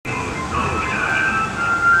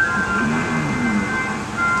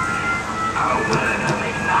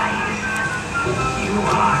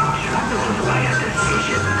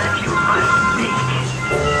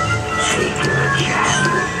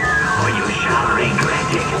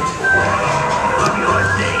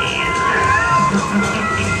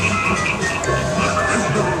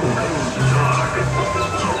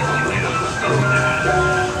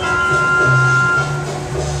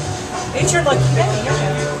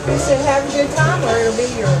said have a good time or it'll be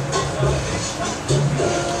your...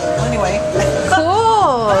 Anyway.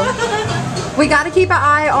 Cool. We got to keep an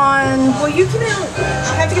eye on Well, you can...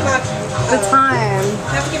 I have to get my... the time.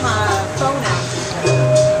 I have to get my phone out.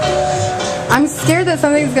 I'm scared that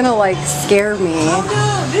something's gonna like scare me. Oh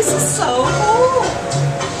no, this is so cool.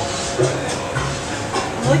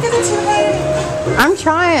 Look at the two-headed. I'm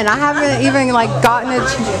trying. I haven't even like gotten a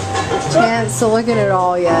chance to look at it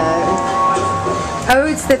all yet. Oh,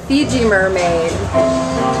 it's the Fiji mermaid.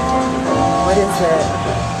 What is it?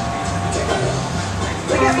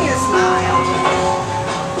 Look at me a smile.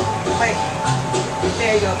 Wait.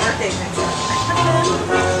 There you go, birthday picture.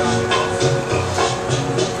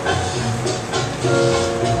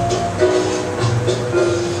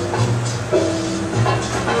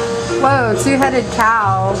 Whoa, two-headed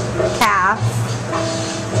calf.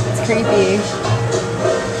 It's creepy.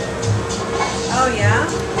 Oh yeah?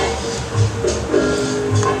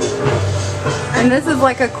 And this is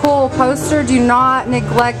like a cool poster. Do not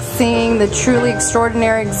neglect seeing the truly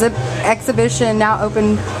extraordinary exhibition now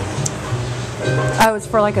open. Oh, it's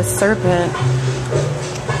for like a serpent.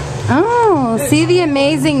 Oh, see the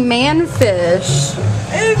amazing manfish.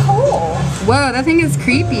 Ew, cool. Whoa, that thing is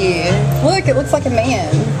creepy. Look, it looks like a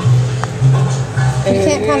man. You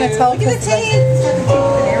can't kind of tell. Look at the teeth. It's got the teeth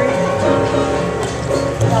and everything.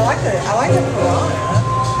 I like the piranha.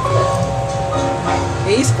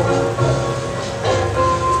 He's cool.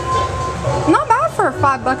 Not bad for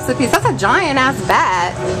 $5 a piece. That's a giant ass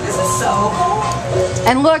bat. This is so cool.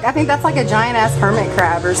 And look, I think that's like a giant ass hermit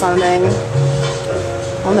crab or something.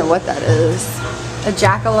 I don't know what that is. A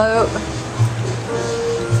jackalope.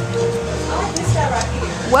 I like this guy right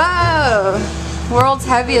here. Whoa! World's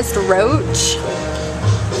heaviest roach.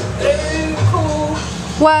 Ooh, cool.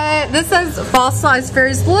 What? This says fossilized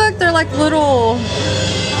fairies. Look, they're like little.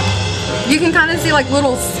 You can kind of see like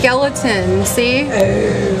little skeletons. See? Ooh,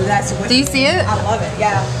 that's wicked. Do you see it? I love it,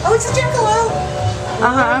 yeah. Oh, it's a jackalope.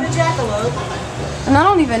 Uh-huh. A jackalope. And I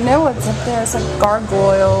don't even know what's up there. It's like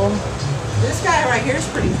gargoyle. This guy right here is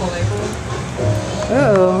pretty cool, April.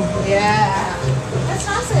 Ooh. Yeah. That's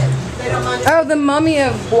nice. They don't mind. Oh, the mummy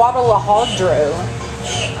of Guadalajara.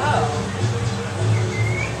 Oh.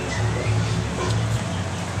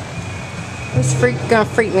 It's gonna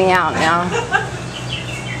freak me out now.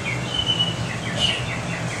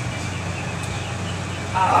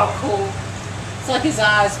 Oh, cool. It's like his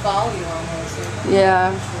eyes follow you almost.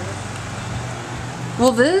 Yeah.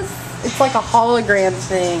 Well, it's like a hologram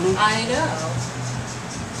thing. I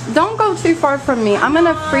know. Don't go too far from me. I'm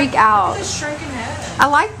gonna freak out. Look at this shrinking head. I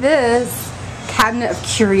like this cabinet of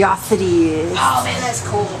curiosities. Oh man, that's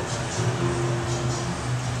cool.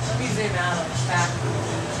 Let me zoom out on the back.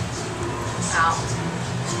 Out.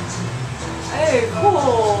 Hey,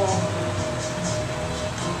 cool.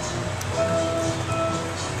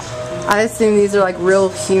 I assume these are like real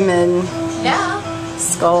human Yeah.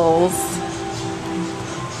 skulls.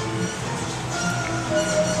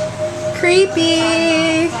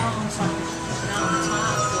 Creepy.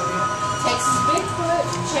 Texas Bigfoot.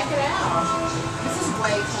 Check it out. This is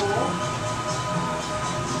way cool.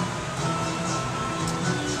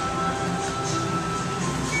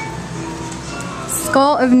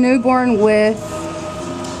 Skull of newborn with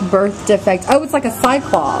birth defect. Oh, it's like a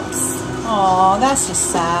cyclops. Aw, that's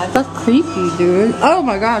just sad. That's creepy, dude. Oh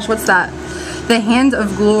my gosh, what's that? The Hand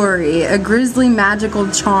of Glory, a grisly magical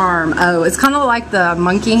charm. Oh, it's kind of like the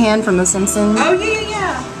monkey hand from The Simpsons. Oh yeah,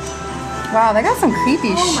 yeah. Wow, they got some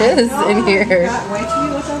creepy shiz in here. Wait till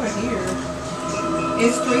you look over here.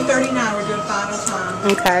 It's 3:39. We're doing final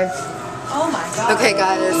time. Okay. Oh my god. Okay,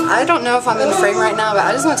 guys, I don't know if I'm in the frame right now, but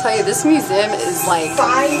I just want to tell you, this museum is like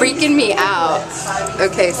freaking me out.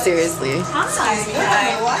 Okay, seriously.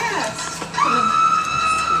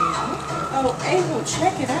 Oh, Abel,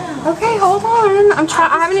 check it out. Okay, hold on.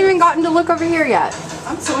 I haven't even gotten to look over here yet.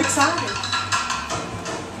 I'm so excited.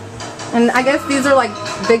 And I guess these are like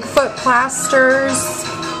Bigfoot plasters.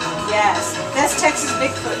 Yes, that's Texas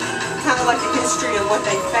Bigfoot. Kind of like the history of what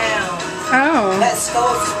they found. Oh. That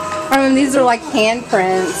skull. Oh, and these are like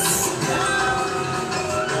handprints.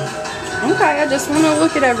 Okay, I just want to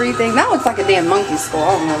look at everything. That looks like a damn monkey skull.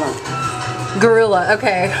 I don't know. Gorilla.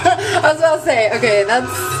 Okay. I was about to say, okay, that's...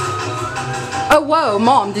 Oh, whoa,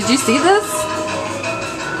 Mom, did you see this?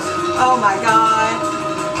 Oh my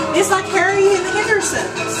god. It's like Harry and the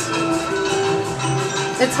Hendersons.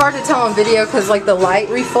 It's hard to tell on video because like the light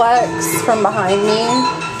reflects from behind me.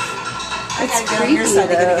 It's creepy To get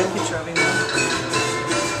a though. good picture of him.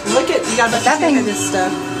 Look at, you gotta That thing- look at this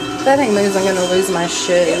stuff. That thing moves, I'm gonna lose my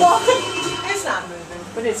shit. It's not moving,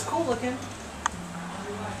 but it's cool looking.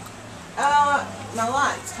 My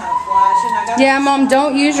light's kind of I got Yeah, Mom,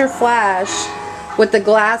 don't use your flash with the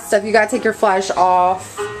glass stuff. You gotta take your flash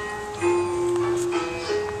off.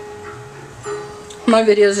 My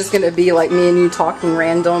video is just gonna be like me and you talking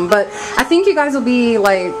random, but I think you guys will be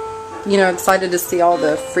like, you know, excited to see all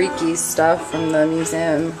the freaky stuff from the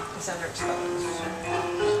museum. It's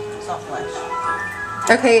underexposed. Soft flesh.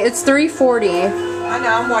 Okay, it's 3:40. I know,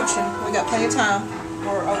 I'm watching. We got plenty of time.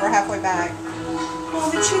 We're over halfway back. Oh,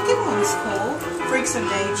 the chicken one's cool. Freaks of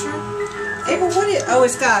nature. Abel, what is... Oh,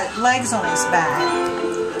 it's got legs on its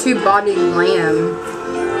back. Two-bodied lamb.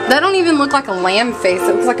 That don't even look like a lamb face.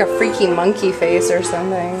 It looks like a freaky monkey face or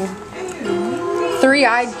something. Ew.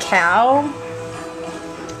 Three-eyed cow.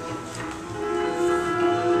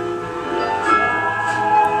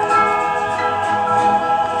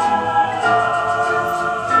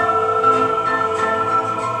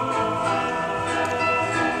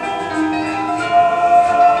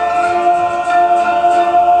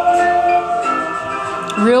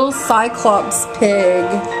 Real Cyclops pig.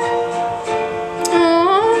 Aww.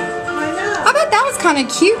 I know. I bet that was kind of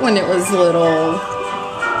cute when it was little.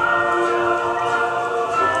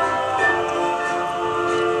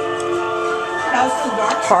 How's the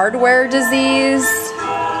dark? Hardware disease.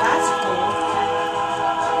 That's cool.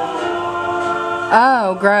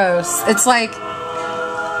 Oh, gross. It's like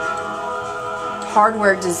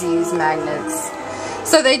hardware disease magnets.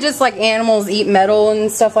 So they just like animals eat metal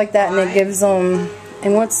and stuff like that, and it gives them...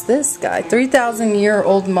 And what's this guy?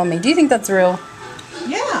 3,000-year-old mummy. Do you think that's real?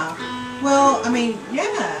 Yeah. Well, I mean,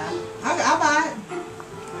 yeah. I'll buy it.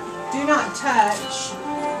 Do not touch.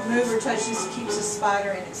 Move or touch. This keeps a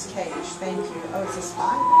spider in its cage. Thank you. Oh, it's a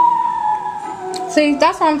spider. See,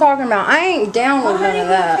 that's what I'm talking about. I ain't down with none of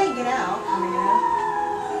that. Can't get out.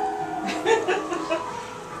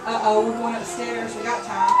 Uh-oh, we're going upstairs. We got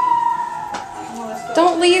time. Come on, let's go.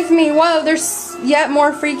 Don't leave me. Whoa, there's yet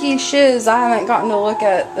more freaky shiz I haven't gotten to look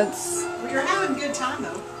at. That's... Well, you're having a good time,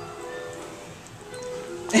 though.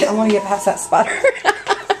 I want to get past that spider.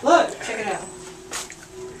 Look, check it out.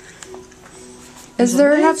 Is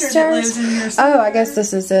there an lizard that upstairs? lives in here Oh, I guess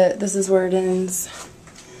this is it. This is where it ends.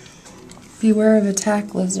 Beware of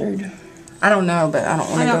attack lizard. I don't know, but I don't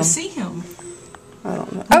want I to don't go. see him. I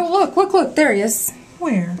don't know. Oh, look. There he is.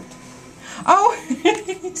 Where? Oh,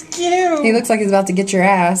 it's cute. He looks like he's about to get your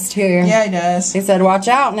ass, too. Yeah, he does. He said, watch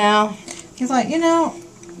out now. He's like, you know,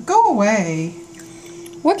 go away.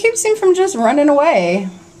 What keeps him from just running away?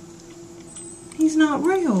 He's not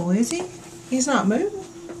real, is he? He's not moving.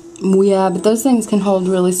 Yeah, but those things can hold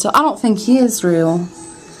really still. I don't think he is real.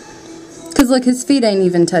 Because, look, his feet ain't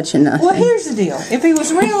even touching nothing. Well, here's the deal. If he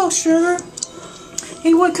was real, sure,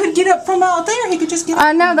 he could get up from out there. He could just get up.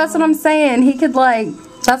 I know, that's what I'm saying. He could, like...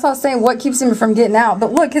 That's what I was saying. What keeps him from getting out?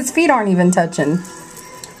 But look, his feet aren't even touching.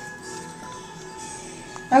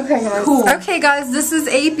 Okay, guys. Cool. Okay, guys. This is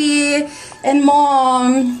AP and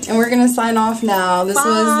Mom. And we're going to sign off now. This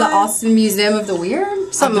was the Austin Museum of the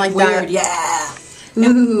Weird? Something like that. Yeah.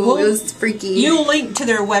 Ooh, it was freaky. You'll link to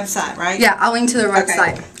their website, right? Yeah, I'll link to their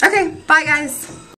website. Okay, bye, guys.